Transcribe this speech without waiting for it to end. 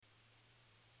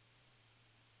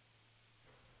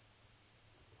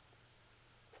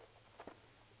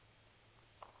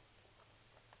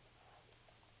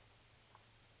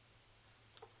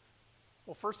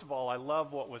Well, first of all, I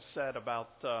love what was said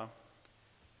about the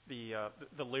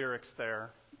lyrics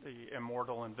there, the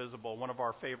immortal, invisible. One of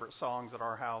our favorite songs at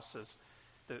our house is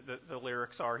the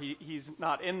lyrics are, he's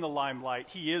not in the limelight,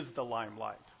 he is the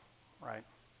limelight, right?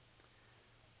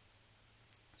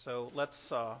 So let's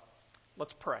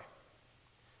pray.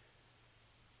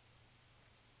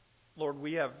 Lord,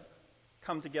 we have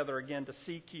come together again to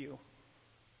seek you.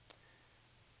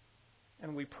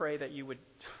 And we pray that you would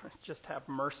just have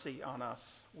mercy on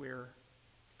us. We're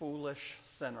foolish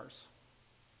sinners.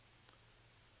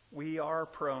 We are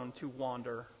prone to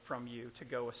wander from you, to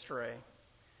go astray.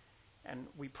 And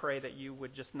we pray that you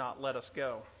would just not let us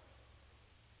go.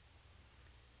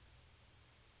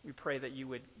 We pray that you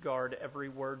would guard every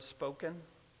word spoken,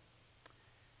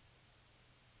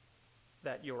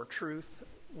 that your truth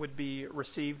would be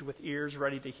received with ears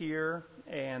ready to hear,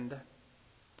 and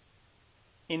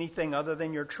anything other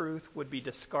than your truth would be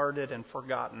discarded and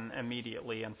forgotten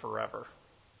immediately and forever.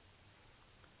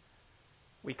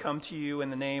 We come to you in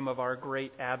the name of our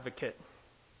great advocate,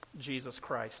 Jesus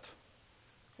Christ.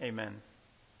 Amen.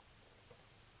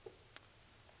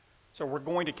 So we're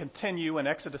going to continue in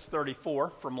Exodus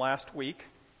 34 from last week.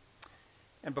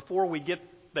 And before we get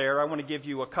there, I want to give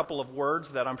you a couple of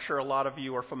words that I'm sure a lot of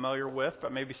you are familiar with,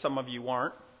 but maybe some of you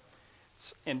aren't.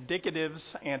 It's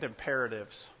indicatives and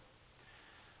imperatives.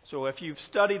 So if you've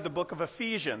studied the book of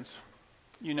Ephesians,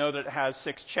 you know that it has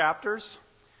 6 chapters.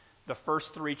 The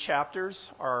first 3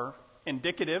 chapters are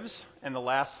indicatives, and the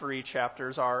last 3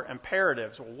 chapters are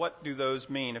imperatives. Well, what do those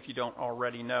mean if you don't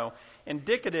already know?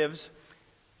 Indicatives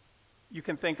you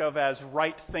can think of as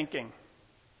right thinking.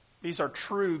 These are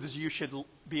truths you should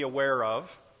be aware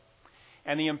of.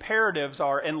 And the imperatives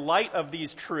are, in light of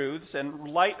these truths, in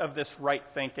light of this right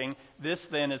thinking, this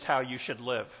then is how you should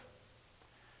live.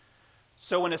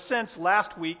 So in a sense,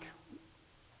 last week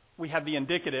we had the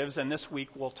indicatives, and this week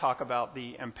we'll talk about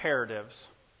the imperatives.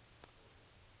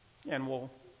 And we'll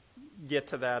get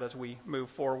to that as we move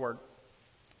forward.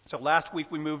 So last week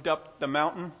we moved up the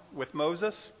mountain with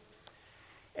Moses,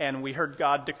 and we heard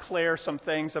God declare some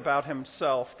things about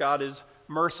himself. God is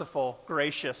merciful,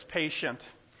 gracious, patient,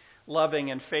 loving,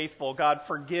 and faithful. God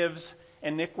forgives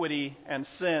iniquity and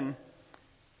sin,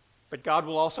 but God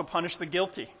will also punish the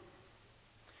guilty,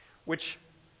 which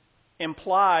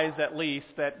implies at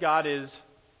least that God is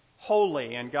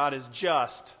holy and God is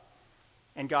just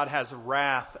and God has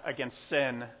wrath against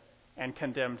sin and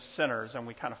condemned sinners. And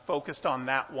we kind of focused on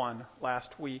that one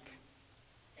last week.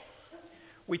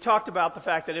 We talked about the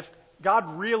fact that if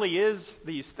God really is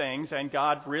these things, and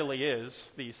God really is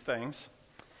these things,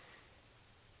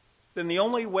 then the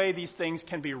only way these things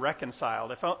can be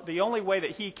reconciled, the only way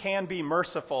that he can be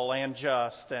merciful and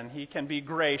just, and he can be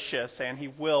gracious, and he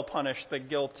will punish the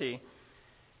guilty,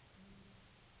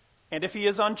 and if he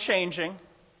is unchanging,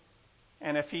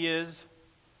 and if he is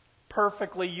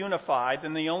perfectly unified,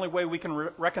 then the only way we can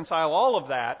reconcile all of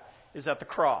that is at the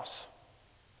cross.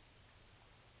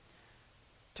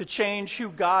 To change who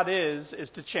God is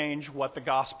to change what the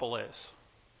gospel is.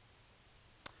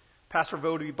 Pastor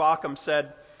Vodi Bakum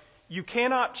said, "You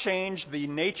cannot change the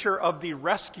nature of the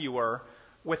rescuer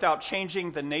without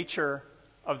changing the nature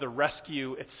of the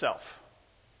rescue itself."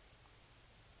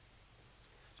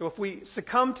 So if we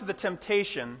succumb to the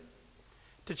temptation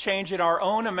to change in our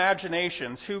own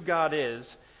imaginations who God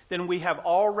is, then we have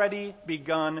already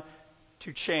begun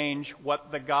to change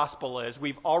what the gospel is.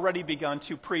 We've already begun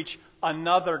to preach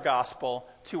another gospel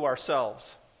to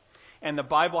ourselves. And the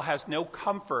Bible has no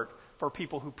comfort for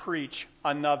people who preach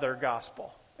another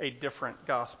gospel, a different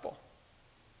gospel.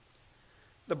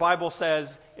 The Bible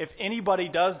says if anybody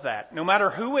does that, no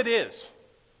matter who it is,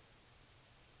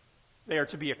 they are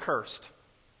to be accursed.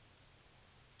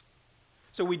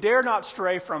 So we dare not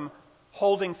stray from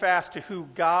holding fast to who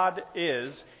God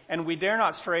is, and we dare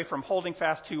not stray from holding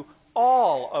fast to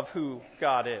all of who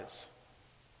God is.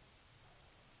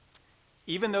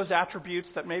 Even those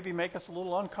attributes that maybe make us a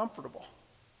little uncomfortable.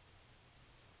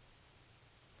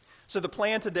 So the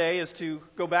plan today is to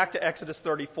go back to Exodus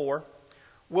 34.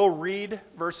 We'll read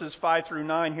verses 5 through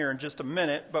 9 here in just a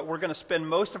minute, but we're going to spend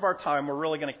most of our time, we're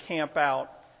really going to camp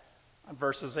out on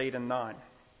verses 8 and 9.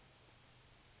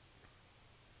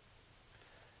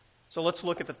 So let's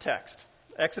look at the text.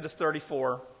 Exodus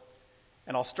 34,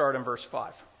 and I'll start in verse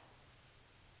 5.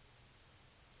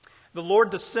 The Lord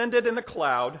descended in the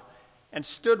cloud and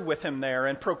stood with him there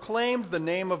and proclaimed the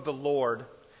name of the Lord.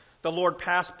 The Lord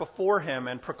passed before him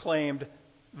and proclaimed,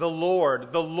 the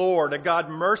Lord, a God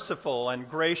merciful and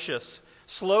gracious,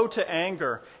 slow to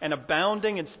anger, and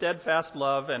abounding in steadfast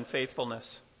love and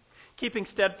faithfulness, keeping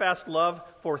steadfast love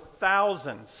for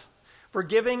thousands,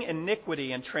 forgiving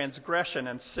iniquity and transgression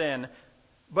and sin,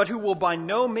 but who will by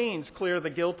no means clear the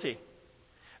guilty,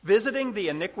 visiting the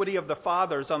iniquity of the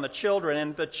fathers on the children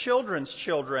and the children's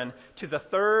children to the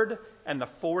third and the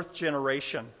fourth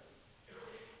generation.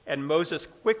 And Moses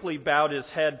quickly bowed his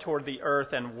head toward the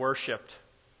earth and worshipped.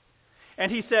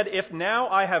 And he said, If now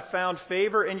I have found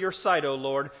favor in your sight, O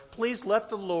Lord, please let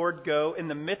the Lord go in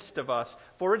the midst of us,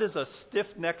 for it is a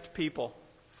stiff-necked people.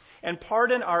 And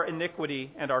pardon our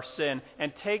iniquity and our sin,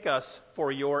 and take us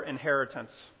for your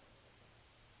inheritance.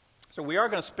 So we are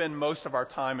going to spend most of our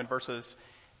time in verses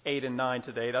 8 and 9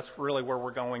 today. That's really where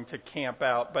we're going to camp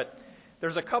out. But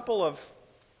there's a couple of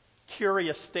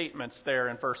curious statements there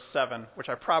in verse 7, which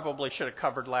I probably should have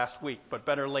covered last week, but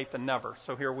better late than never.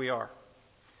 So here we are.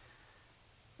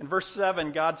 In verse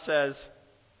 7, God says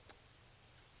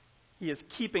he is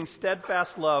keeping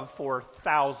steadfast love for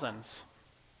thousands.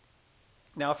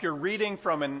 Now, if you're reading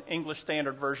from an English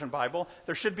Standard Version Bible,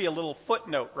 there should be a little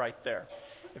footnote right there.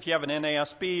 If you have an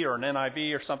NASB or an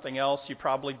NIV or something else, you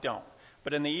probably don't.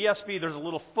 But in the ESV, there's a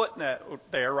little footnote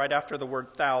there right after the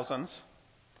word thousands.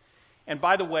 And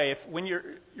by the way, when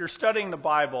you're studying the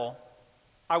Bible,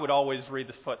 I would always read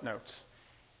the footnotes.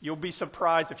 You'll be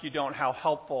surprised if you don't how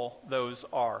helpful those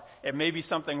are. It may be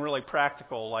something really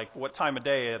practical, like what time of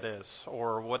day it is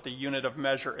or what the unit of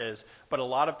measure is. But a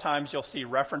lot of times you'll see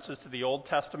references to the Old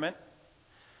Testament.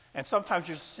 And sometimes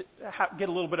you just get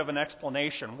a little bit of an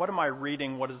explanation. What am I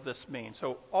reading? What does this mean?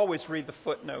 So always read the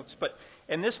footnotes. But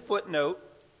in this footnote,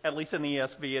 at least in the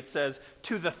ESV, it says,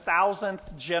 to the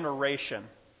 1,000th generation.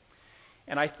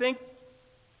 And I think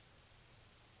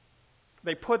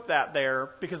they put that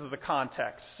there because of the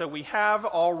context. So we have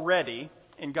already,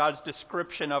 in God's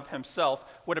description of himself,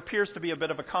 what appears to be a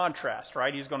bit of a contrast,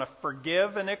 right? He's going to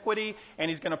forgive iniquity and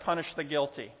he's going to punish the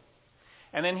guilty.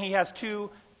 And then he has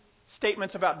two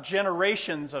statements about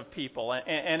generations of people.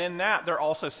 And in that, there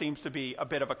also seems to be a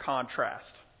bit of a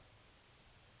contrast.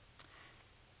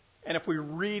 And if we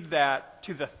read that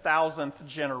to the 1,000th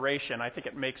generation, I think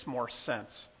it makes more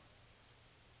sense.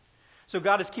 So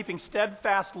God is keeping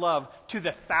steadfast love to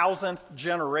the 1,000th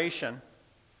generation.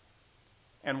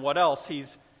 And what else?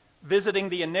 He's visiting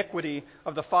the iniquity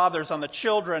of the fathers on the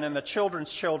children and the children's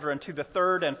children to the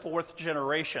third and fourth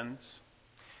generations.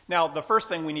 Now, the first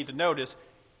thing we need to note is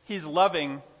he's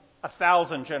loving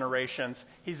 1,000 generations.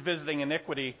 He's visiting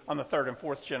iniquity on the third and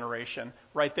fourth generation.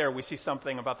 Right there, we see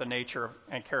something about the nature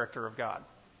and character of God.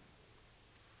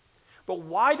 But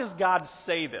why does God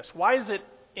say this? Why is it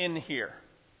in here?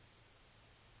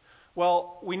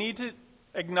 Well, we need to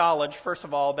acknowledge, first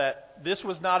of all, that this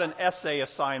was not an essay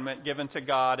assignment given to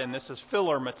God, and this is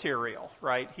filler material,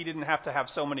 right? He didn't have to have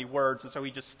so many words, and so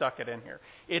he just stuck it in here.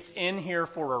 It's in here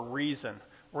for a reason.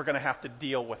 We're going to have to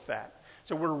deal with that.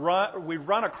 So we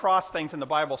run across things in the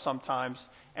Bible sometimes,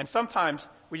 and sometimes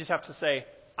we just have to say,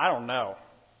 I don't know.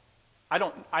 I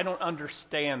don't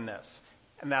understand this,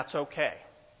 and that's okay.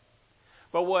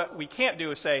 But what we can't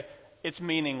do is say, it's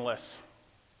meaningless.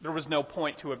 There was no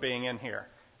point to it being in here.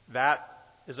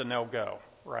 That is a no-go,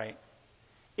 right?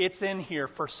 It's in here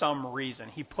for some reason.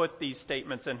 He put these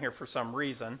statements in here for some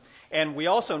reason. And we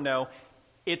also know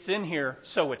it's in here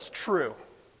so it's true.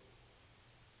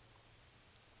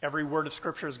 Every word of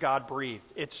Scripture is God-breathed.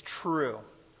 It's true.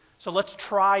 So let's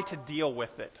try to deal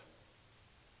with it.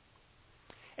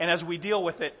 And as we deal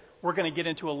with it, we're going to get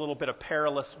into a little bit of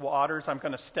perilous waters. I'm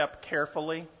going to step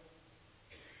carefully.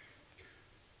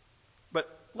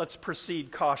 But let's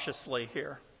proceed cautiously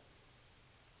here.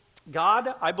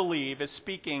 God, I believe, is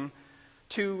speaking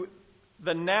to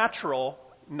the natural,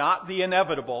 not the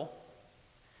inevitable,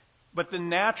 but the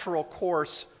natural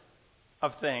course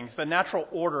of things, the natural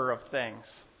order of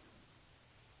things.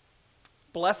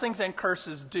 Blessings and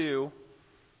curses do,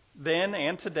 then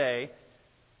and today,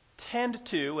 tend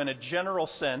to, in a general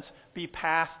sense, be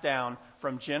passed down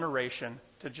from generation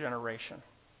to generation.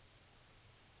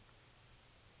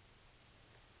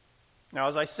 Now,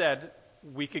 as I said,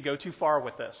 we could go too far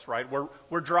with this, right?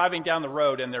 We're driving down the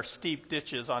road and there's steep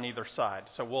ditches on either side.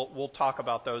 So we'll talk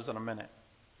about those in a minute.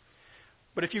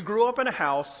 But if you grew up in a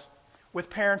house with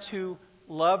parents who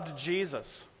loved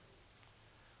Jesus,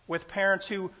 with parents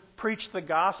who preached the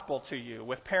gospel to you,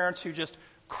 with parents who just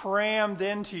crammed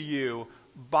into you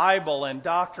Bible and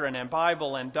doctrine and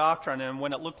Bible and doctrine, and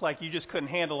when it looked like you just couldn't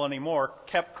handle anymore,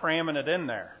 kept cramming it in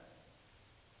there,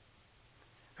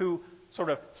 who sort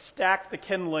of stacked the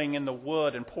kindling in the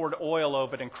wood and poured oil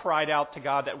over it and cried out to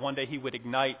God that one day he would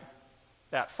ignite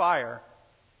that fire,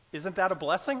 isn't that a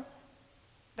blessing?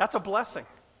 That's a blessing.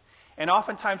 And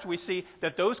oftentimes we see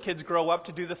that those kids grow up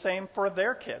to do the same for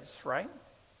their kids, right?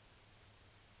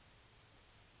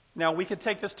 Now, we could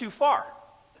take this too far.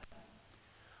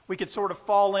 We could sort of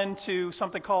fall into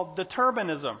something called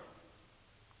determinism.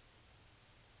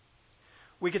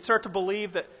 We could start to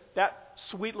believe that that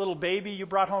sweet little baby you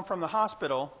brought home from the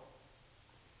hospital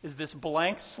is this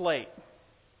blank slate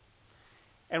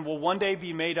and will one day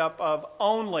be made up of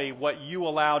only what you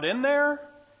allowed in there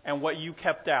and what you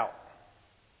kept out.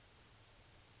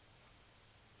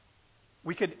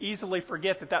 We could easily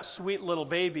forget that that sweet little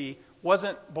baby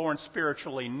wasn't born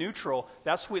spiritually neutral.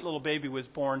 That sweet little baby was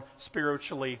born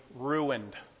spiritually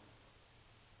ruined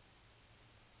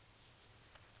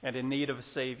and in need of a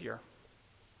Savior.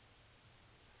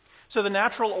 So the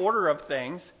natural order of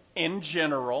things, in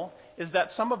general, is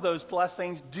that some of those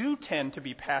blessings do tend to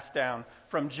be passed down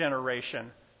from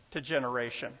generation to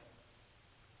generation.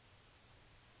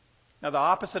 Now, the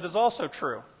opposite is also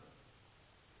true.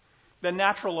 The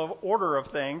natural order of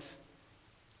things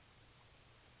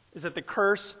is that the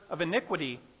curse of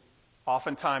iniquity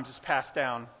oftentimes is passed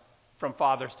down from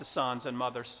fathers to sons and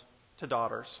mothers to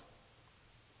daughters.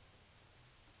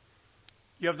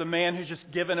 You have the man who's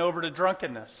just given over to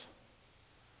drunkenness.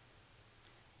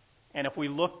 And if we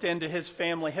looked into his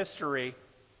family history,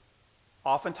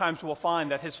 oftentimes we'll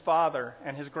find that his father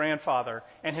and his grandfather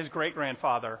and his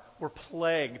great-grandfather were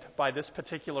plagued by this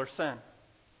particular sin.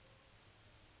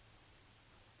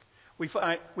 We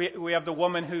have the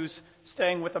woman who's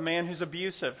staying with a man who's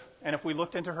abusive. And if we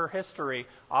looked into her history,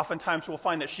 oftentimes we'll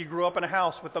find that she grew up in a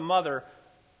house with a mother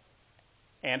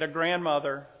and a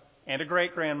grandmother and a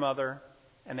great-grandmother,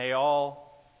 and they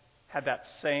all had that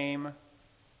same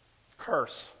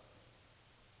curse.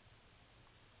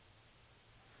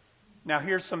 Now,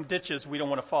 here's some ditches we don't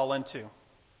want to fall into,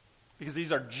 because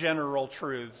these are general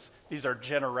truths. These are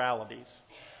generalities.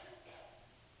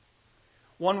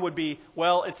 One would be,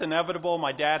 well, it's inevitable.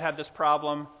 My dad had this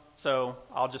problem, so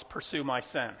I'll just pursue my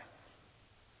sin.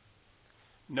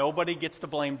 Nobody gets to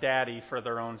blame daddy for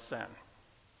their own sin.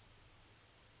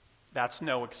 That's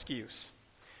no excuse.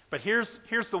 But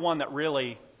here's the one that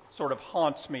really sort of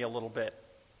haunts me a little bit.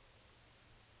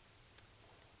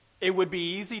 It would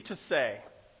be easy to say,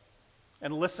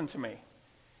 and listen to me,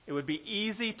 it would be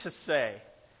easy to say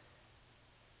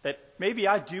that maybe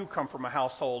I do come from a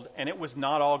household and it was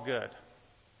not all good.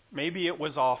 Maybe it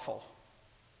was awful.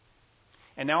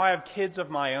 And now I have kids of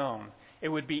my own. It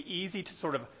would be easy to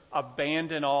sort of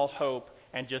abandon all hope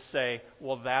and just say,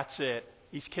 well, that's it.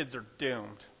 These kids are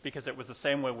doomed. Because it was the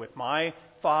same way with my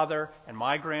father and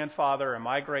my grandfather and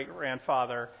my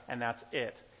great-grandfather, and that's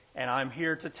it. And I'm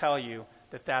here to tell you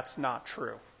that that's not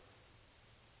true.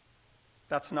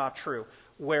 That's not true.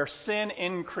 Where sin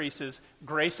increases,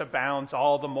 grace abounds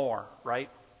all the more, right?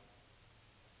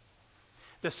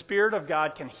 The Spirit of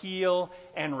God can heal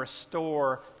and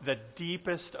restore the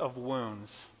deepest of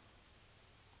wounds.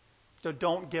 So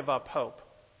don't give up hope.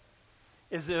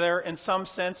 Is there, in some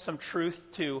sense, some truth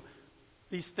to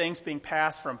these things being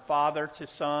passed from father to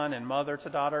son and mother to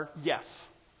daughter? Yes.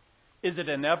 Is it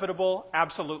inevitable?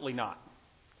 Absolutely not.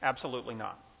 Absolutely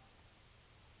not.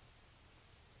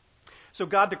 So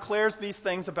God declares these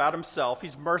things about himself.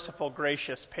 He's merciful,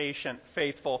 gracious, patient,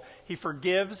 faithful. He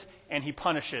forgives and he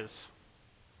punishes.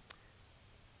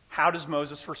 How does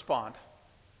Moses respond?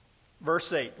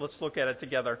 Verse 8, let's look at it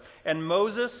together. And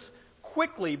Moses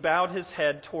quickly bowed his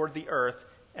head toward the earth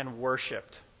and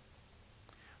worshipped.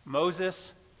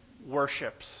 Moses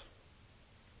worships.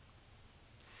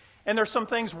 And there's some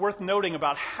things worth noting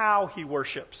about how he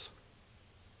worships.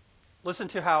 Listen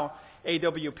to how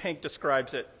A.W. Pink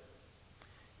describes it.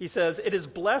 He says, "It is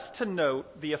blessed to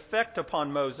note the effect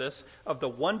upon Moses of the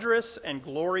wondrous and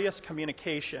glorious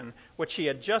communication which he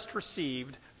had just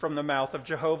received from the mouth of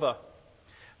Jehovah.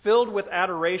 Filled with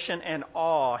adoration and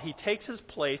awe, he takes his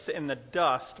place in the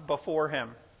dust before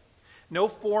him. No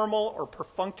formal or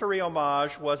perfunctory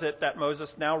homage was it that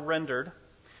Moses now rendered.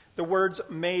 The words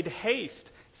 'made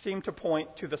haste' seem to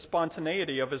point to the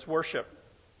spontaneity of his worship.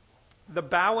 The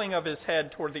bowing of his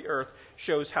head toward the earth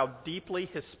shows how deeply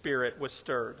his spirit was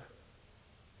stirred."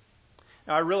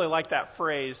 Now, I really like that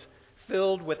phrase,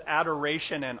 filled with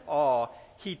adoration and awe.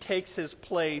 He takes his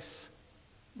place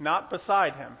not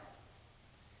beside him,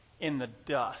 in the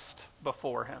dust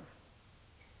before him.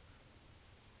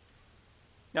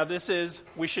 Now, this is,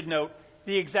 we should note,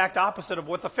 the exact opposite of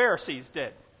what the Pharisees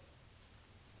did.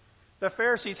 The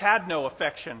Pharisees had no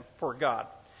affection for God.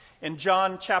 In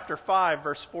John chapter 5,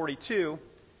 verse 42,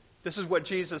 this is what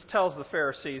Jesus tells the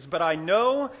Pharisees, "But I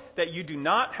know that you do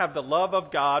not have the love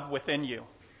of God within you."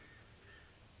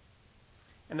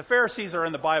 And the Pharisees are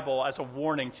in the Bible as a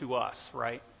warning to us,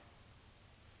 right?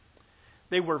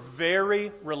 They were very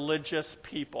religious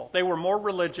people. They were more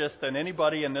religious than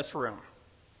anybody in this room.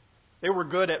 They were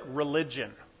good at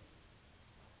religion.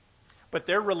 But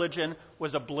their religion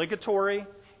was obligatory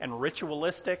and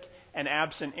ritualistic and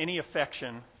absent any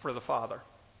affection for the Father.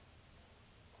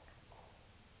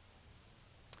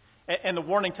 And the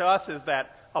warning to us is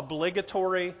that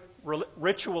obligatory,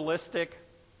 ritualistic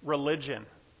religion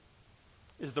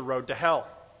is the road to hell.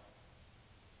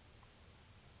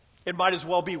 It might as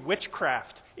well be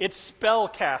witchcraft. It's spell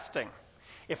casting.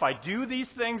 If I do these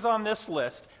things on this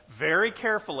list very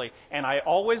carefully, and I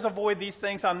always avoid these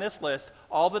things on this list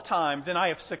all the time, then I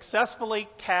have successfully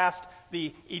cast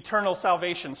the eternal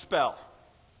salvation spell.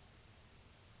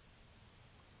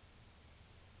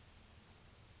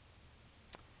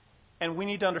 And we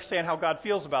need to understand how God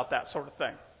feels about that sort of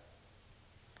thing.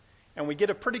 And we get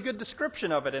a pretty good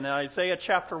description of it in Isaiah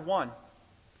chapter 1.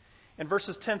 In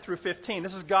verses 10 through 15,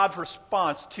 this is God's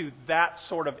response to that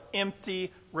sort of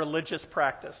empty religious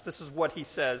practice. This is what he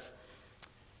says.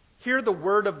 Hear the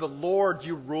word of the Lord,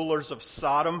 you rulers of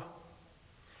Sodom.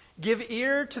 Give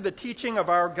ear to the teaching of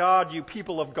our God, you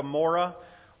people of Gomorrah.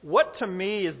 What to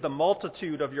me is the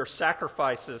multitude of your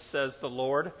sacrifices, says the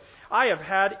Lord. I have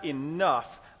had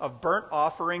enough of burnt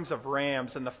offerings of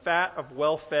rams and the fat of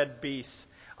well-fed beasts.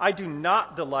 I do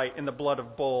not delight in the blood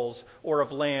of bulls or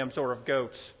of lambs or of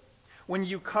goats. When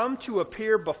you come to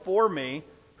appear before me,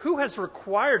 who has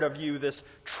required of you this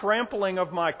trampling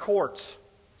of my courts?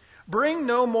 Bring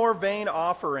no more vain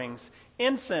offerings.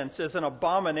 Incense is an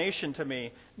abomination to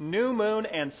me. New moon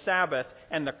and Sabbath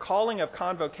and the calling of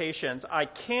convocations. I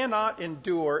cannot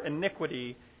endure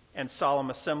iniquity and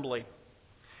solemn assembly.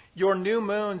 Your new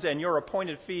moons and your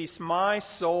appointed feasts my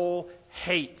soul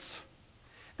hates.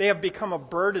 They have become a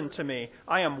burden to me.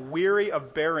 I am weary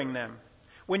of bearing them.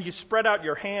 When you spread out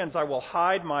your hands, I will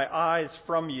hide my eyes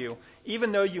from you.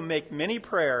 Even though you make many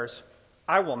prayers,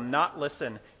 I will not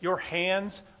listen. Your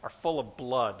hands are full of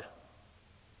blood.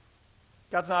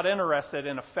 God's not interested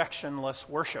in affectionless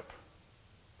worship.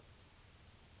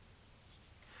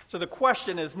 So the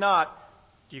question is not,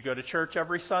 do you go to church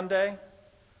every Sunday?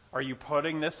 Are you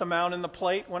putting this amount in the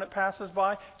plate when it passes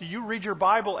by? Do you read your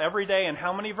Bible every day, and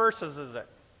how many verses is it?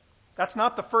 That's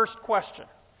not the first question.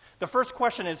 The first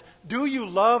question is, do you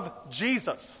love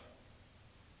Jesus?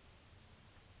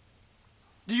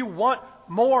 Do you want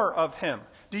more of him?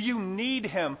 Do you need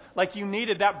him like you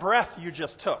needed that breath you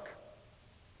just took?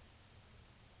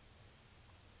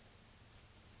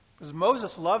 Because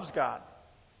Moses loves God.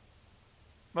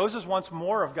 Moses wants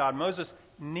more of God. Moses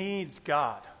needs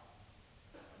God.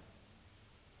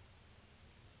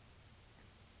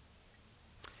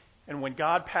 And when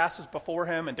God passes before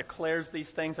him and declares these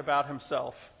things about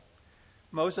himself,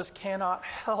 Moses cannot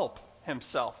help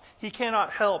himself. He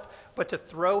cannot help but to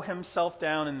throw himself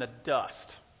down in the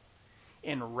dust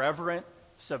in reverent,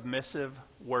 submissive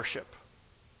worship.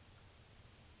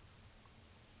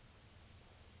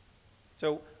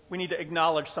 So we need to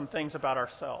acknowledge some things about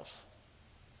ourselves.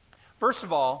 First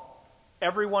of all,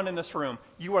 everyone in this room,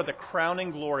 you are the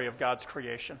crowning glory of God's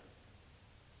creation.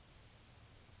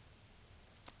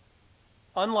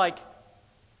 Unlike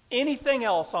anything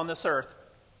else on this earth,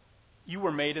 you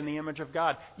were made in the image of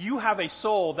God. You have a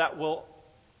soul that will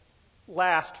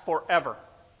last forever.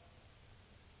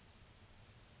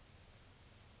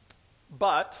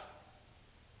 But,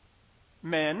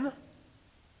 men,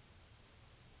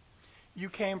 you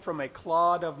came from a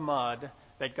clod of mud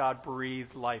that God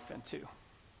breathed life into.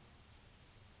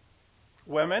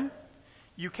 Women,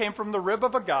 you came from the rib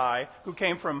of a guy who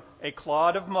came from a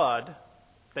clod of mud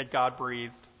that God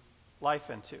breathed life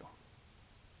into.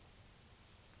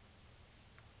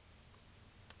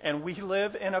 And we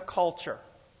live in a culture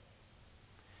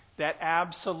that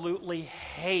absolutely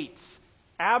hates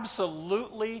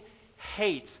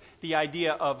the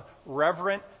idea of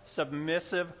reverent,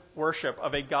 submissive worship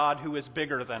of a God who is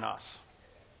bigger than us.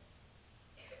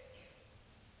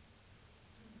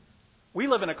 We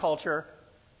live in a culture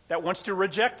that wants to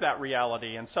reject that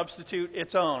reality and substitute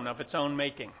its own of its own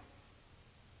making.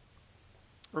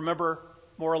 Remember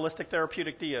moralistic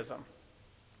therapeutic deism.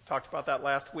 Talked about that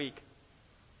last week.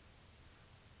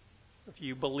 If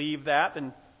you believe that,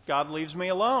 then God leaves me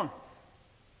alone.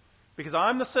 Because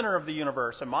I'm the center of the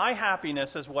universe, and my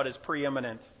happiness is what is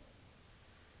preeminent.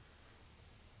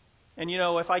 And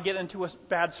if I get into a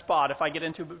bad spot, if I get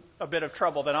into a bit of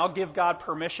trouble, then I'll give God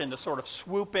permission to sort of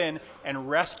swoop in and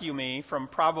rescue me from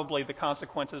probably the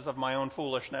consequences of my own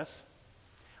foolishness.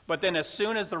 But then as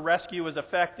soon as the rescue is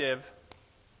effective,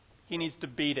 he needs to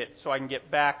beat it so I can get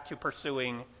back to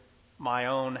pursuing my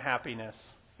own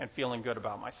happiness and feeling good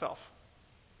about myself.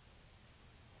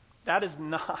 That is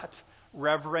not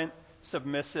reverent,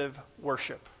 submissive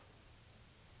worship.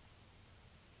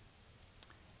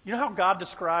 You know how God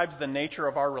describes the nature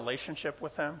of our relationship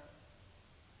with him?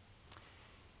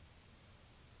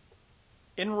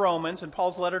 In Romans, in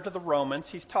Paul's letter to the Romans,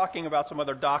 he's talking about some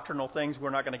other doctrinal things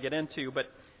we're not going to get into, but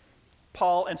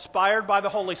Paul, inspired by the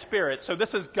Holy Spirit, so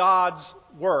this is God's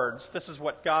words, this is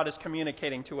what God is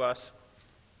communicating to us.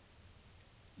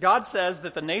 God says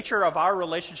that the nature of our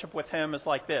relationship with him is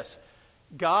like this.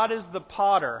 God is the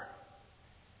potter,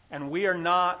 and we are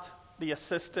not the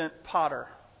assistant potter.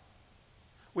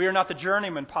 We are not the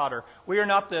journeyman potter. We are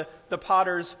not the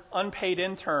potter's unpaid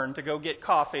intern to go get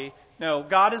coffee. No,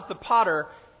 God is the potter,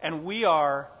 and we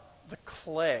are the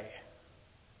clay.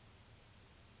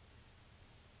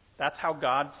 That's how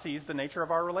God sees the nature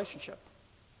of our relationship.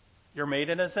 You're made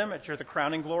in his image. You're the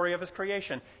crowning glory of his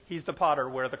creation. He's the potter,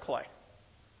 we're the clay.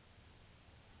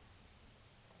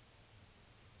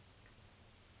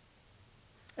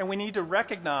 And we need to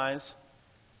recognize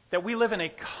that we live in a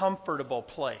comfortable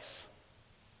place.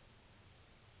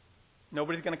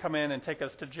 Nobody's going to come in and take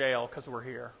us to jail because we're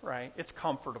here, right? It's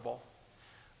comfortable.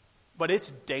 But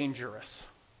it's dangerous.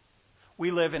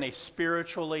 We live in a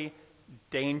spiritually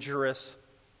dangerous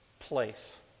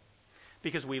place.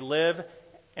 Because we live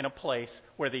in a place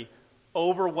where the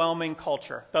overwhelming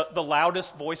culture, the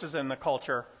loudest voices in the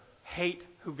culture, hate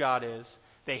who God is.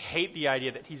 They hate the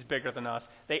idea that he's bigger than us.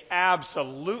 They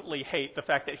absolutely hate the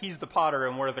fact that he's the potter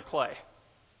and we're the clay.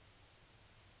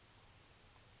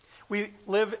 We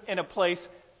live in a place,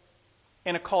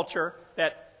 in a culture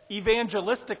that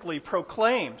evangelistically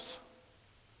proclaims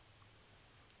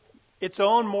its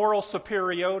own moral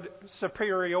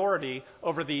superiority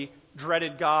over the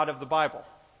dreaded God of the Bible.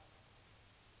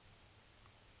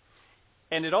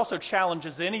 And it also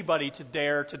challenges anybody to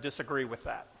dare to disagree with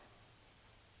that.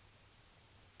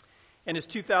 In his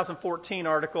 2014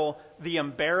 article, The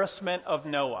Embarrassment of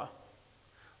Noah,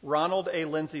 Ronald A.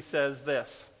 Lindsay says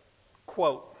this,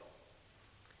 quote,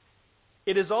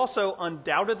 "It is also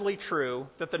undoubtedly true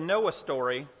that the Noah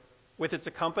story, with its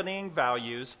accompanying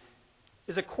values,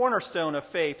 is a cornerstone of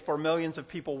faith for millions of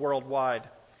people worldwide.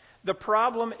 The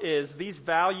problem is these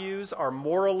values are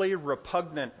morally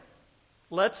repugnant.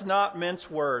 Let's not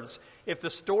mince words. If the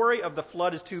story of the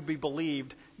flood is to be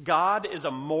believed, God is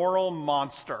a moral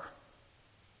monster."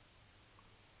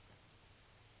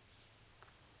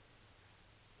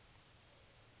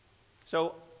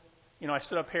 So, I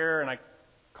stood up here and I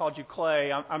called you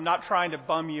clay. I'm not trying to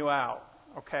bum you out,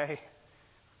 okay?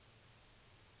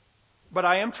 But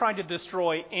I am trying to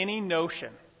destroy any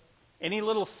notion, any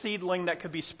little seedling that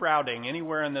could be sprouting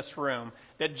anywhere in this room,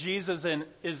 that Jesus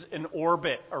is in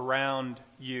orbit around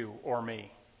you or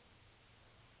me.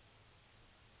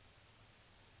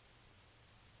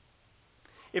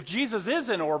 If Jesus is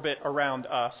in orbit around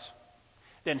us,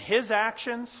 then his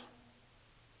actions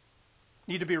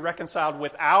need to be reconciled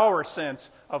with our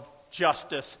sense of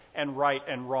justice and right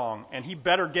and wrong. And he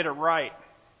better get it right.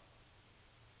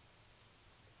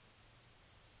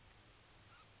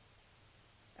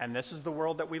 And this is the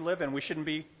world that we live in. We shouldn't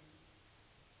be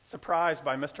surprised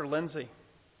by Mr. Lindsay.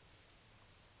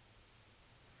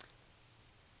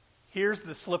 Here's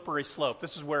the slippery slope.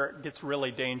 This is where it gets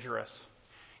really dangerous.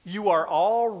 You are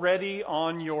already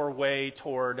on your way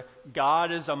toward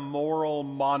God is a moral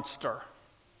monster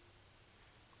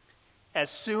as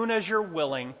soon as you're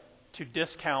willing to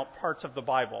discount parts of the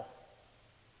Bible,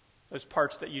 those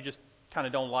parts that you just kind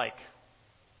of don't like.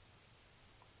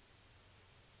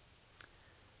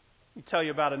 Let me tell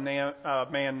you about a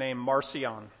man named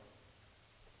Marcion.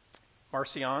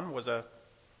 Marcion was a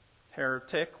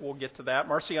heretic. We'll get to that.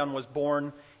 Marcion was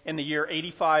born in the year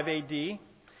 85 AD. He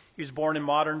was born in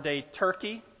modern-day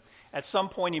Turkey. At some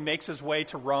point, he makes his way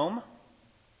to Rome.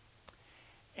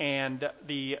 And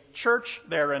the church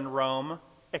there in Rome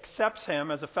accepts him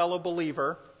as a fellow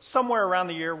believer somewhere around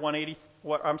the year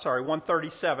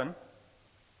 137.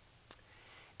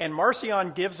 And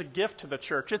Marcion gives a gift to the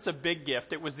church. It's a big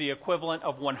gift. It was the equivalent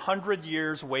of 100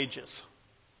 years' wages.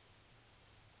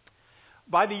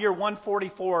 By the year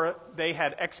 144, they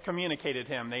had excommunicated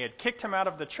him. They had kicked him out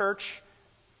of the church,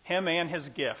 him and his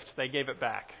gift. They gave it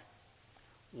back.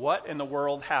 What in the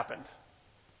world happened?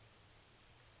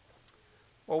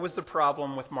 What was the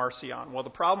problem with Marcion? Well, the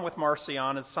problem with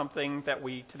Marcion is something that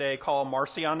we today call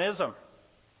Marcionism.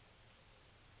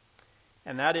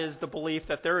 And that is the belief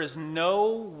that there is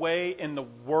no way in the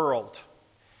world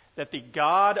that the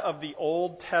God of the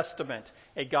Old Testament,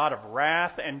 a God of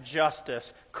wrath and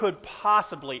justice, could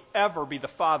possibly ever be the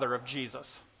father of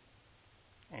Jesus.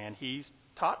 And he's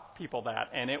taught people that,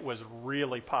 and it was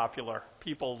really popular.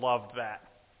 People loved that.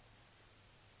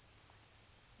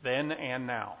 Then and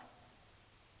now.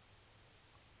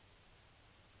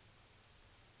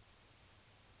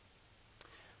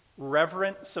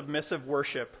 reverent, submissive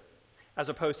worship as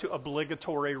opposed to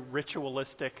obligatory,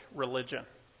 ritualistic religion.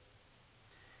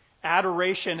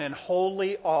 Adoration and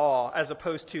holy awe as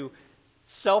opposed to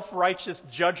self-righteous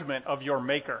judgment of your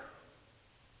Maker.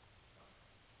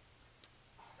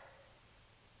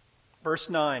 Verse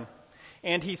 9,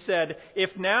 and he said,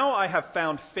 "If now I have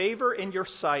found favor in your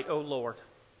sight, O Lord."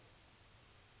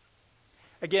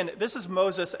 Again, this is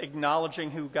Moses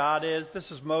acknowledging who God is.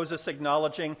 This is Moses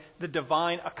acknowledging the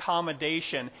divine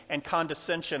accommodation and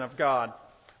condescension of God.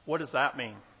 What does that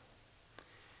mean?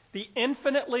 The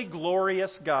infinitely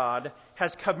glorious God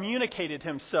has communicated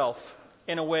himself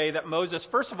in a way that Moses,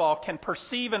 first of all, can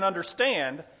perceive and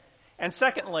understand, and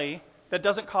secondly, that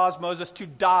doesn't cause Moses to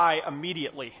die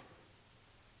immediately.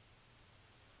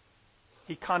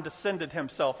 He condescended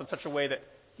himself in such a way that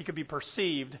he could be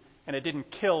perceived, and it didn't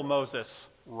kill Moses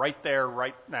right there,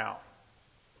 right now.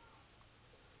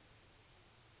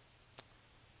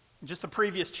 In just the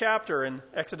previous chapter, in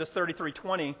Exodus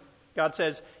 33:20, God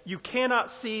says, "You cannot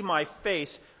see my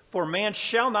face, for man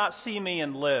shall not see me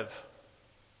and live."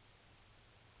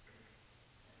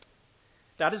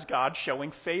 That is God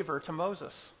showing favor to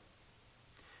Moses.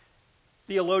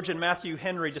 Theologian Matthew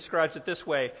Henry describes it this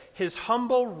way: his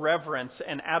humble reverence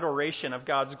and adoration of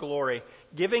God's glory,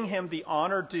 giving him the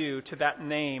honor due to that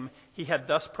name he had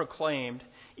thus proclaimed,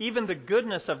 even the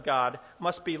goodness of God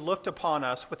must be looked upon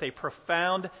us with a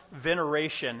profound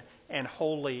veneration and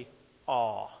holy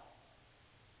awe.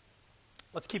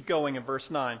 Let's keep going in verse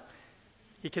 9.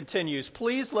 He continues,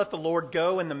 "Please let the Lord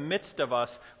go in the midst of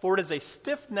us, for it is a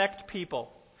stiff-necked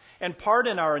people, and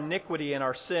pardon our iniquity and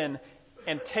our sin,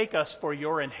 and take us for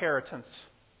your inheritance."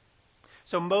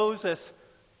 So Moses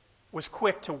was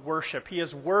quick to worship. He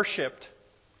has worshipped.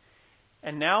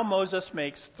 And now Moses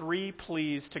makes 3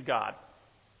 pleas to God.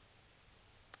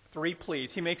 3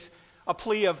 pleas. He makes a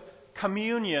plea of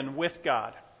communion with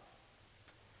God,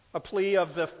 a plea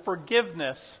of the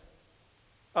forgiveness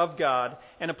of God,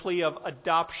 and a plea of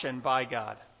adoption by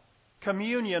God.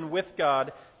 Communion with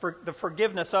God, for the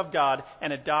forgiveness of God,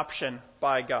 and adoption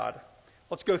by God.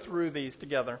 Let's go through these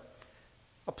together.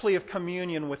 A plea of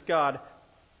communion with God.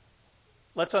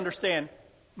 Let's understand,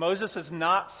 Moses is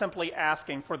not simply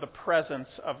asking for the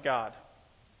presence of God.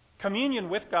 Communion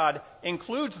with God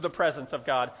includes the presence of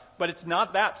God, but it's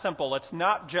not that simple. It's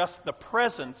not just the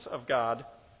presence of God.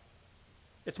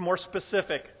 It's more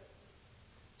specific.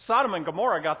 Sodom and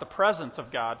Gomorrah got the presence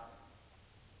of God.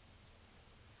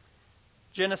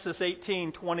 Genesis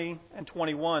 18:20 and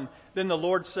 21. Then the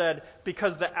Lord said,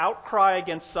 "Because the outcry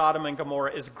against Sodom and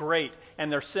Gomorrah is great, and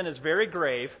their sin is very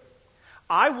grave,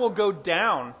 I will go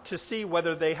down to see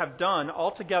whether they have done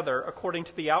altogether according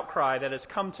to the outcry that has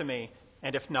come to me,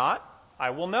 and if not, I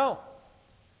will know."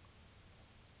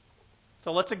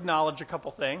 So let's acknowledge a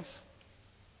couple things.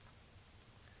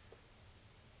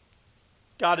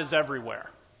 God is everywhere,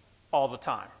 all the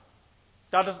time.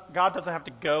 God doesn't have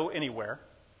to go anywhere.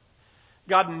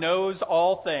 God knows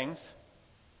all things.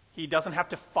 He doesn't have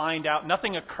to find out.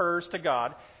 Nothing occurs to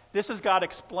God. This is God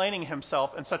explaining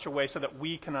himself in such a way so that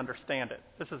we can understand it.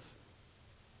 This is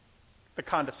the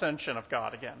condescension of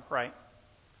God again, right?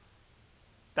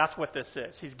 That's what this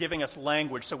is. He's giving us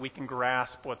language so we can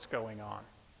grasp what's going on.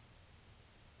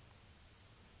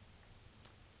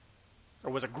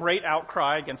 There was a great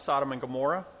outcry against Sodom and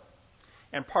Gomorrah,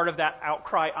 and part of that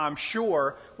outcry, I'm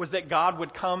sure, was that God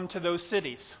would come to those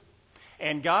cities.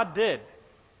 And God did.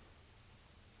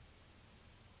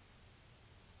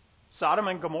 Sodom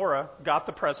and Gomorrah got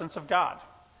the presence of God.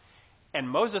 And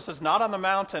Moses is not on the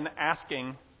mountain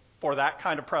asking for that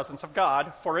kind of presence of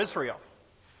God for Israel.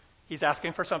 He's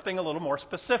asking for something a little more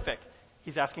specific.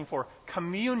 He's asking for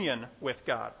communion with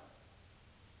God.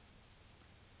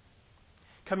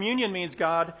 Communion means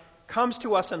God comes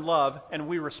to us in love and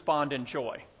we respond in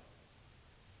joy.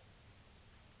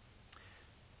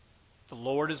 The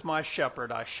Lord is my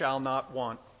shepherd, I shall not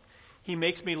want. He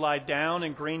makes me lie down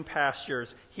in green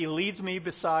pastures. He leads me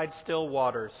beside still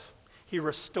waters. He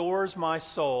restores my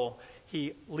soul.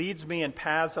 He leads me in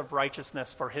paths of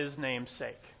righteousness for his name's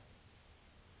sake.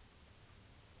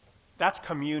 That's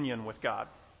communion with God.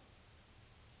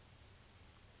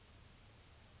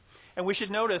 And we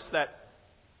should notice that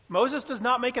Moses does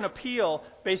not make an appeal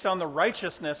based on the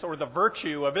righteousness or the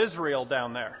virtue of Israel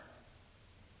down there.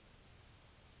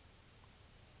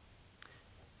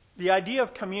 The idea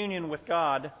of communion with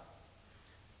God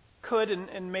could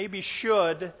and maybe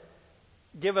should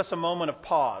give us a moment of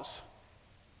pause.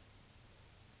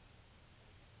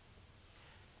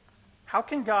 How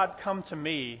can God come to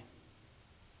me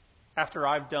after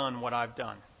I've done what I've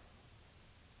done?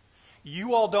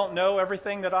 You all don't know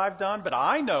everything that I've done, but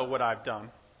I know what I've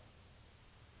done.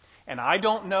 And I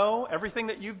don't know everything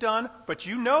that you've done, but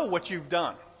you know what you've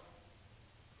done.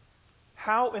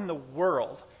 How in the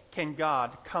world can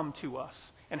God come to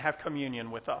us and have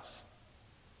communion with us?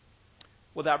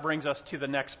 Well, that brings us to the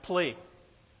next plea.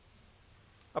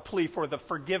 A plea for the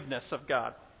forgiveness of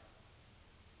God.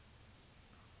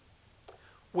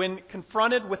 When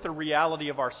confronted with the reality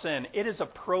of our sin, it is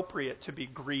appropriate to be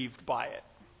grieved by it.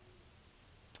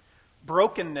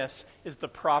 Brokenness is the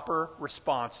proper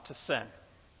response to sin.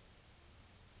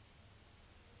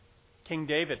 King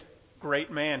David, great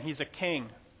man, he's a king.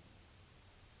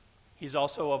 He's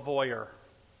also a voyeur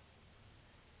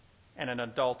and an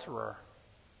adulterer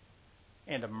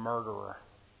and a murderer.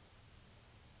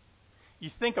 You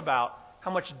think about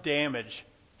how much damage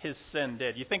his sin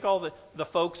did. You think all the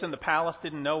folks in the palace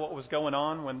didn't know what was going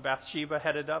on when Bathsheba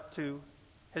headed up to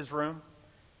his room?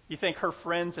 You think her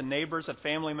friends and neighbors and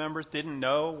family members didn't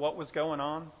know what was going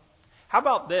on? How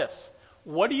about this?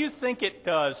 What do you think it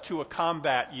does to a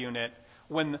combat unit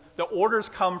when the orders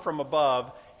come from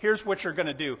above? Here's what you're going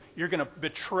to do. You're going to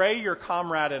betray your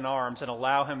comrade in arms and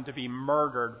allow him to be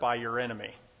murdered by your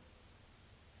enemy.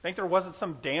 Think there wasn't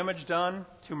some damage done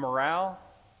to morale?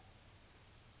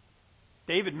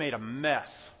 David made a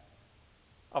mess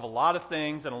of a lot of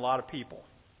things and a lot of people.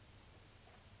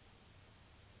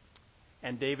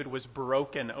 And David was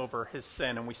broken over his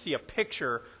sin. And we see a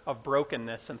picture of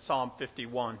brokenness in Psalm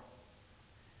 51.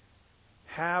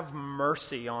 Have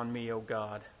mercy on me, O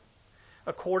God,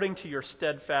 according to your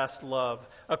steadfast love,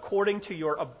 according to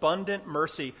your abundant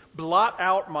mercy. Blot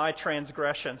out my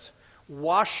transgressions.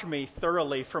 Wash me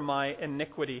thoroughly from my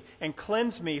iniquity and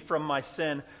cleanse me from my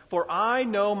sin. For I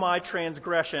know my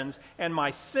transgressions, and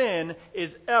my sin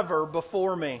is ever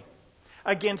before me.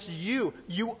 Against you,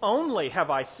 you only have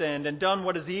I sinned and done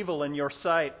what is evil in your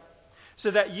sight,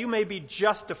 so that you may be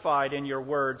justified in your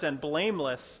words and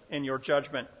blameless in your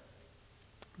judgment.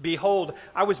 Behold,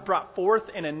 I was brought forth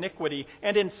in iniquity,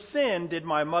 and in sin did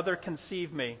my mother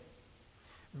conceive me.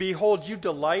 Behold, you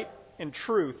delight in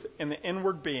truth in the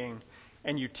inward being,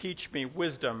 and you teach me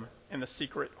wisdom in the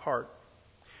secret heart.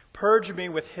 Purge me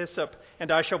with hyssop,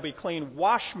 and I shall be clean.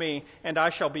 Wash me, and I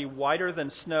shall be whiter than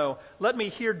snow. Let me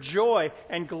hear joy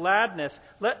and gladness.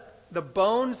 Let the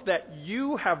bones that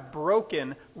you have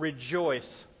broken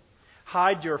rejoice.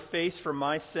 Hide your face from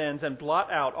my sins and blot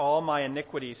out all my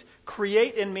iniquities.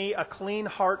 Create in me a clean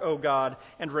heart, O God,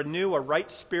 and renew a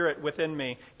right spirit within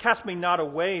me. Cast me not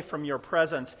away from your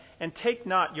presence, and take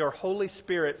not your Holy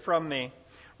Spirit from me.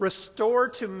 Restore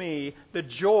to me the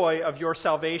joy of your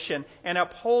salvation, and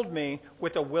uphold me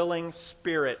with a willing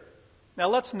spirit. Now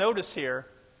let's notice here,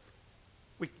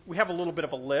 we have a little bit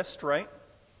of a list, right?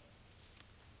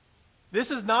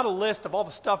 This is not a list of all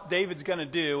the stuff David's going to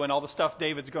do and all the stuff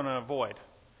David's going to avoid.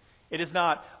 It is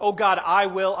not, oh God, I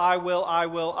will, I won't, I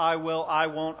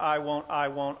won't,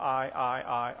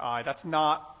 I. That's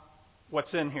not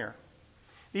what's in here.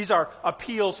 These are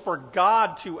appeals for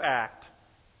God to act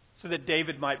so that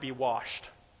David might be washed.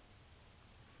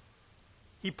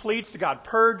 He pleads to God,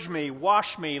 purge me,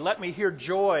 wash me, let me hear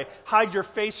joy, hide your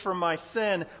face from my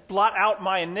sin, blot out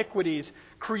my iniquities,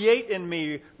 create in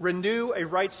me, renew a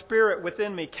right spirit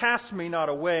within me, cast me not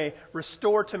away,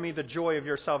 restore to me the joy of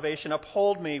your salvation,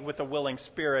 uphold me with a willing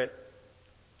spirit.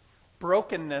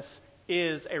 Brokenness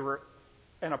is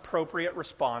an appropriate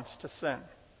response to sin.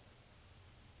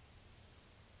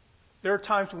 There are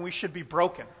times when we should be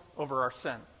broken over our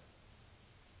sin.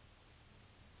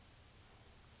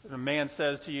 And a man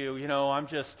says to you, I'm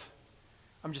just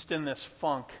in this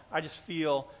funk. I just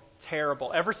feel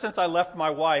terrible. Ever since I left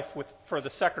my wife for the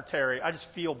secretary, I just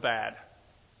feel bad.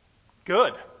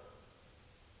 Good.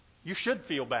 You should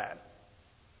feel bad.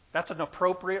 That's an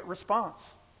appropriate response.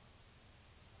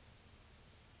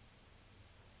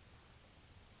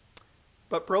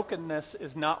 But brokenness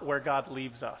is not where God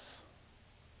leaves us.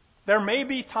 There may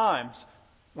be times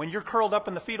when you're curled up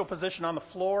in the fetal position on the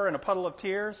floor in a puddle of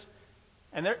tears,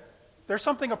 and there's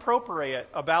something appropriate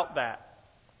about that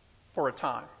for a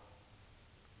time.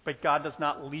 But God does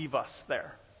not leave us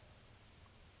there.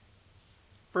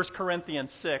 1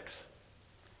 Corinthians 6,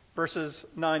 verses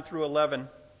 9 through 11.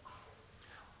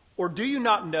 Or do you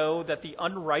not know that the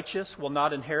unrighteous will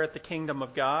not inherit the kingdom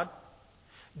of God?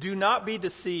 Do not be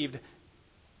deceived.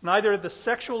 Neither the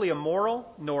sexually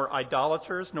immoral, nor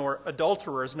idolaters, nor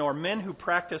adulterers, nor men who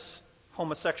practice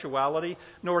homosexuality,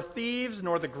 nor thieves,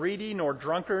 nor the greedy, nor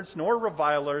drunkards, nor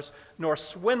revilers, nor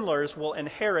swindlers will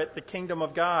inherit the kingdom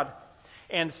of God.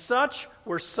 And such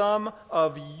were some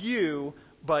of you,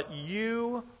 but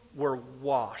you were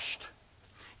washed.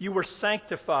 You were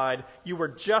sanctified, you were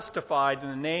justified in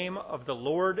the name of the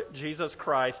Lord Jesus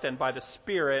Christ and by the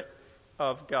Spirit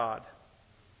of God.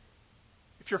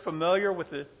 If you're familiar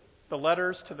with the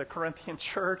letters to the Corinthian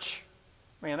church,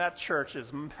 man, that church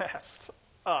is messed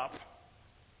up.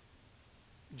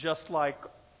 Just like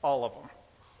all of them,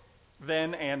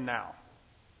 then and now.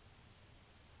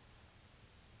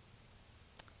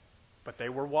 But they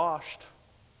were washed.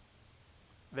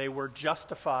 They were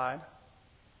justified.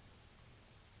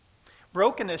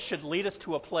 Brokenness should lead us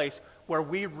to a place where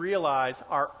we realize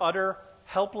our utter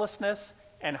helplessness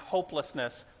and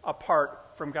hopelessness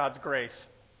apart from God's grace.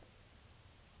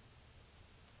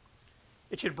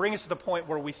 It should bring us to the point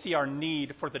where we see our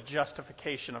need for the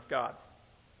justification of God.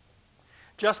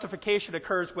 Justification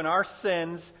occurs when our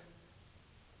sins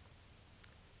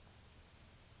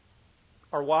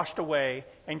are washed away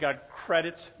and God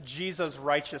credits Jesus'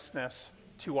 righteousness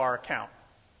to our account.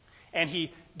 And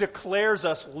he declares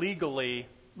us legally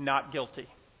not guilty.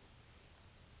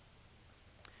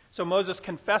 So Moses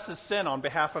confesses sin on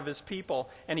behalf of his people,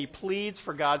 and he pleads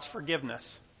for God's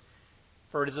forgiveness.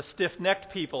 For it is a stiff-necked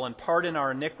people, and pardon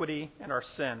our iniquity and our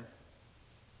sin.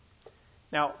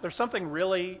 Now, there's something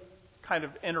really kind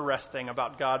of interesting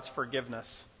about God's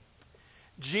forgiveness.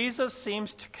 Jesus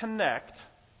seems to connect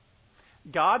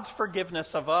God's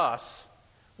forgiveness of us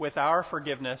with our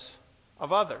forgiveness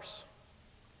of others.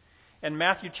 In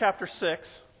Matthew chapter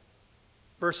 6,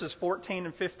 verses 14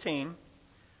 and 15,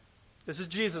 this is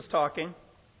Jesus talking.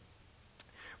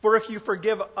 For if you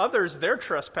forgive others their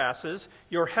trespasses,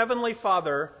 your heavenly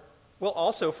Father will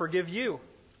also forgive you.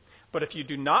 But if you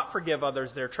do not forgive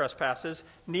others their trespasses,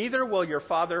 neither will your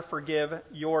Father forgive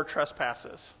your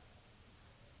trespasses.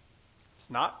 It's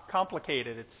not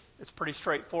complicated. It's pretty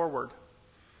straightforward.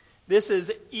 This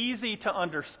is easy to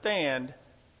understand.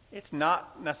 It's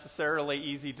not necessarily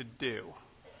easy to do.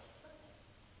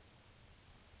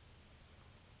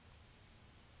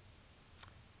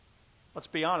 Let's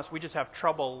be honest, we just have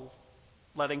trouble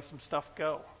letting some stuff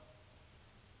go.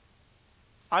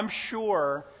 I'm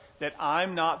sure that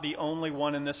I'm not the only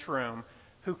one in this room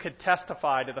who could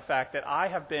testify to the fact that I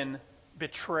have been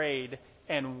betrayed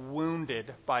and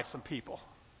wounded by some people.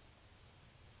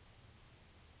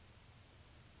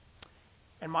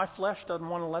 And my flesh doesn't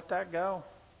want to let that go.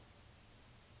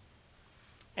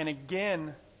 And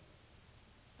again,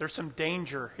 there's some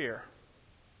danger here.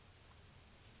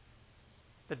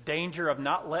 The danger of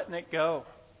not letting it go.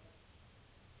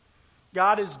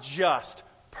 God is just,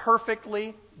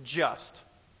 perfectly just.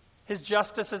 His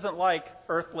justice isn't like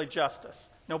earthly justice.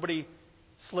 Nobody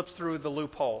slips through the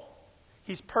loophole.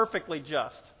 He's perfectly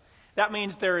just. That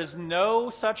means there is no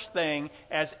such thing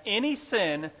as any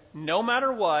sin, no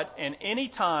matter what, and any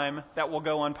time that will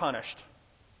go unpunished.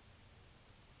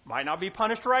 Might not be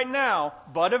punished right now,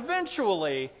 but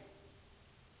eventually,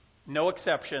 no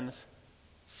exceptions,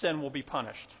 sin will be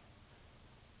punished.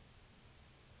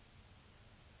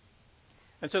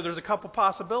 And so there's a couple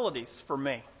possibilities for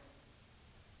me.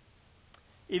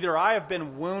 Either I have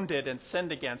been wounded and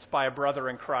sinned against by a brother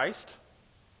in Christ,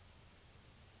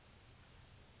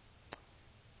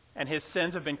 and his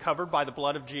sins have been covered by the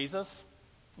blood of Jesus.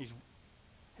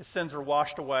 His sins are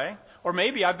washed away. Or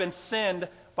maybe I've been sinned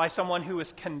by someone who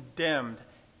is condemned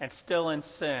and still in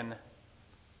sin,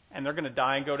 and they're going to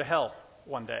die and go to hell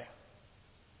one day.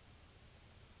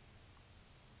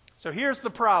 So here's the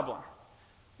problem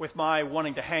with my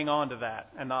wanting to hang on to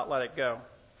that and not let it go.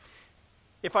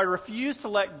 If I refuse to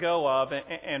let go of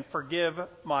and forgive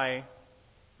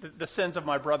the sins of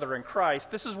my brother in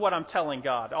Christ, this is what I'm telling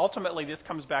God. Ultimately, this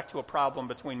comes back to a problem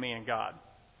between me and God.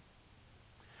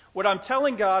 What I'm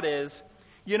telling God is,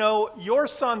 you know, your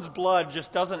son's blood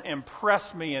just doesn't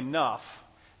impress me enough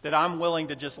that I'm willing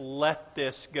to just let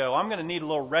this go. I'm going to need a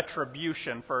little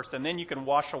retribution first, and then you can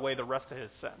wash away the rest of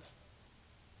his sins.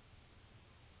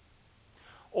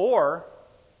 Or,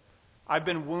 I've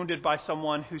been wounded by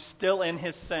someone who's still in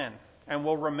his sin and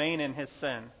will remain in his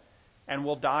sin and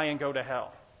will die and go to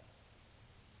hell.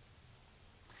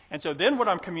 And so then what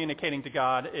I'm communicating to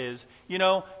God is, you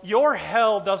know, your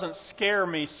hell doesn't scare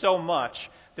me so much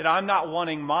that I'm not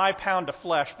wanting my pound of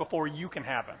flesh before you can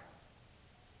have him.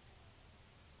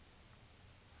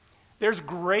 There's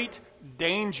great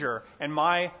danger in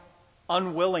my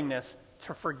unwillingness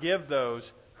to forgive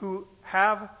those who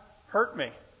have hurt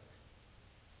me.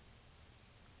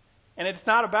 And it's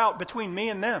not about between me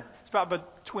and them. It's about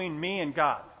between me and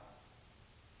God.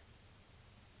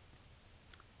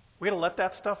 We got to let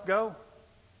that stuff go.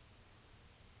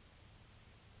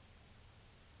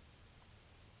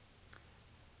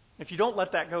 If you don't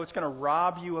let that go, it's going to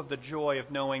rob you of the joy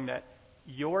of knowing that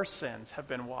your sins have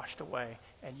been washed away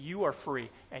and you are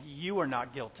free and you are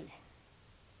not guilty.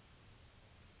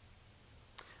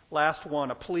 Last one,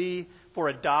 a plea for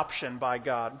adoption by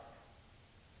God.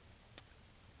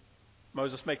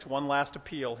 Moses makes one last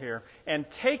appeal here. And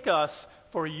take us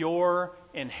for your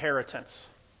inheritance.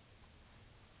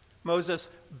 Moses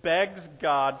begs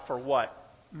God for what?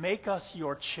 Make us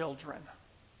your children.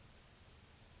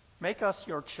 Make us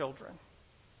your children.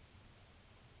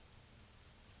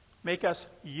 Make us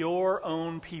your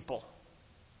own people.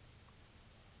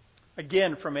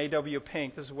 Again, from A.W.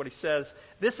 Pink, this is what he says.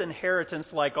 This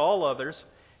inheritance, like all others,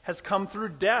 has come through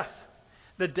death,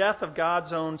 the death of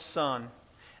God's own Son.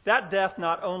 That death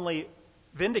not only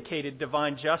vindicated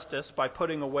divine justice by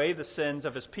putting away the sins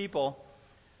of his people,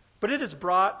 but it has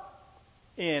brought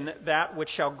in that which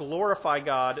shall glorify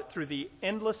God through the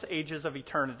endless ages of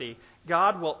eternity.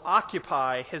 God will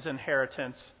occupy his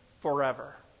inheritance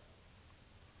forever.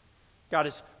 God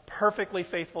is perfectly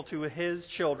faithful to his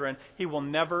children. He will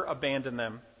never abandon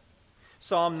them.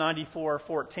 Psalm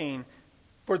 94:14,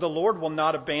 for the Lord will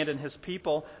not abandon his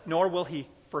people, nor will he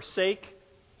forsake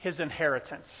his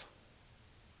inheritance.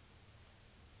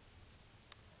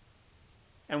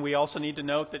 And we also need to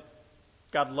note that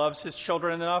God loves his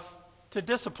children enough to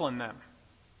discipline them.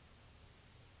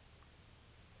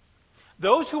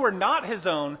 Those who are not his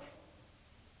own,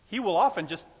 he will often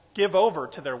just give over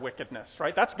to their wickedness,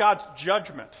 right? That's God's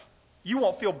judgment. You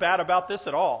won't feel bad about this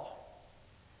at all.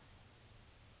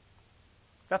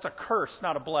 That's a curse,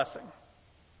 not a blessing.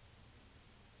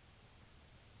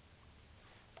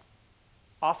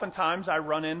 Oftentimes I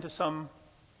run into some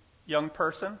young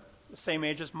person, the same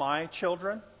age as my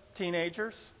children,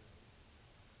 teenagers,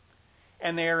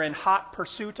 and they're in hot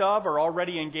pursuit of or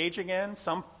already engaging in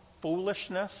some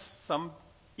foolishness, some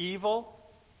evil.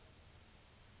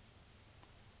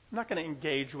 I'm not going to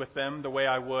engage with them the way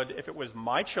I would if it was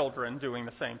my children doing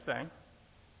the same thing.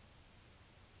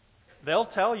 They'll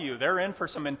tell you they're in for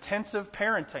some intensive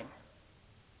parenting.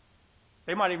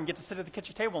 They might even get to sit at the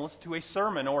kitchen table and listen to a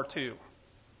sermon or two.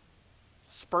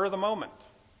 Spur of the moment.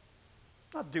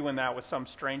 I'm not doing that with some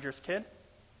stranger's kid,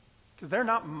 because they're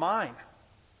not mine.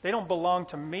 They don't belong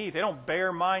to me. They don't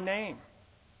bear my name.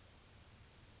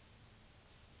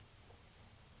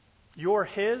 You're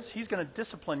his. He's going to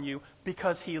discipline you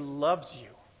because he loves you.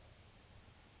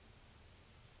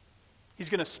 He's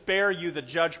going to spare you the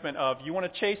judgment of, you want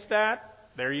to chase that?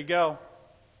 There you go.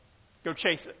 Go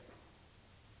chase it.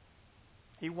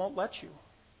 He won't let you.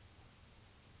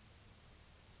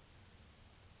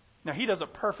 Now, he does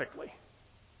it perfectly,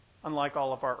 unlike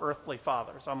all of our earthly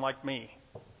fathers, unlike me.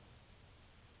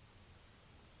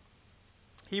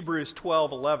 Hebrews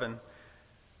 12:11.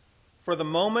 For the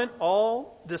moment,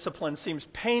 all discipline seems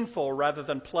painful rather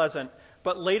than pleasant,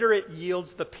 but later it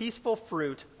yields the peaceful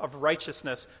fruit of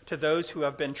righteousness to those who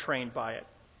have been trained by it.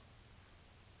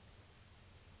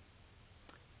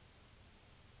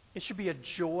 It should be a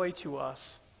joy to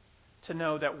us to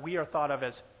know that we are thought of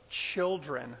as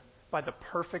children by the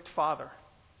perfect Father.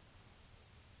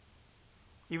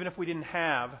 Even if we didn't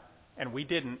have, and we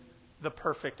didn't, the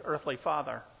perfect earthly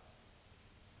Father.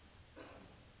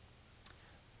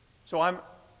 So I'm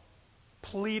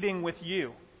pleading with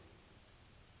you.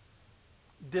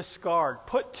 Discard,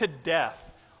 put to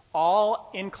death all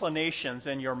inclinations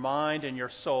in your mind and your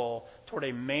soul toward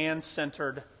a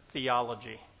man-centered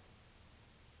theology.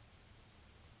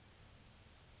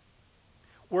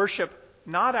 Worship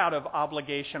not out of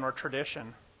obligation or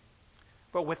tradition,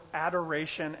 but with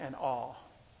adoration and awe.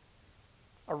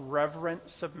 A reverent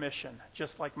submission,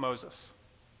 just like Moses.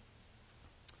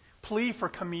 Plea for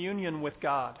communion with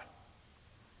God.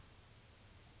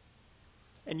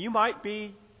 And you might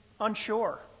be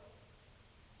unsure.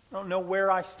 I don't know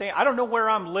where I stand. I don't know where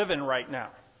I'm living right now.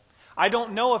 I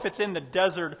don't know if it's in the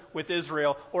desert with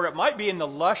Israel or it might be in the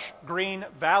lush green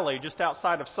valley just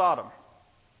outside of Sodom.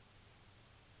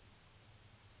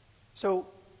 So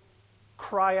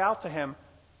cry out to him,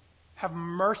 have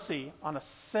mercy on a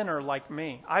sinner like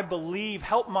me. I believe,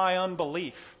 help my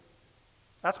unbelief.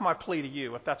 That's my plea to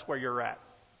you if that's where you're at.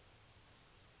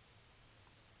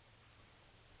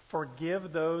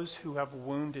 Forgive those who have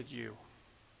wounded you,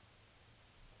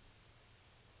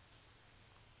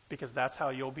 because that's how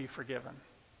you'll be forgiven.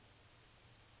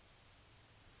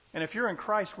 And if you're in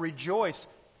Christ, rejoice.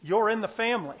 You're in the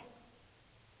family.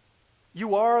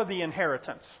 You are the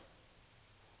inheritance.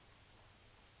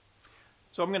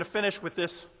 So I'm going to finish with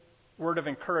this word of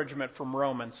encouragement from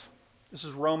Romans. This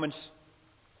is Romans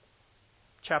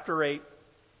chapter 8,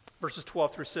 verses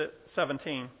 12 through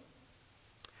 17.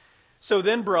 So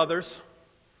then, brothers,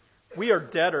 we are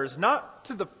debtors, not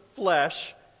to the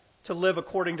flesh, to live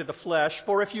according to the flesh.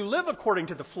 For if you live according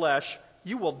to the flesh,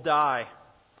 you will die.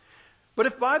 But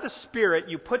if by the Spirit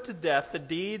you put to death the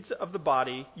deeds of the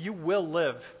body, you will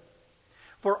live.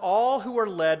 For all who are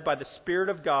led by the Spirit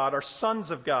of God are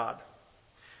sons of God.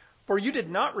 For you did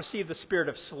not receive the spirit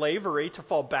of slavery to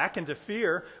fall back into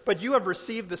fear, but you have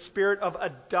received the spirit of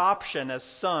adoption as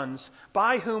sons,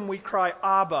 by whom we cry,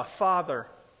 Abba, Father.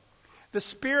 The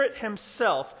Spirit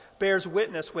himself bears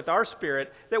witness with our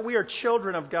spirit that we are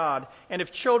children of God, and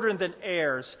if children, then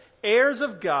heirs, heirs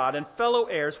of God and fellow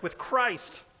heirs with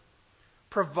Christ,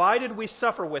 provided we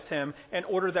suffer with him in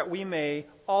order that we may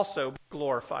also be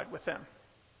glorified with him.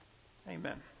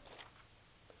 Amen.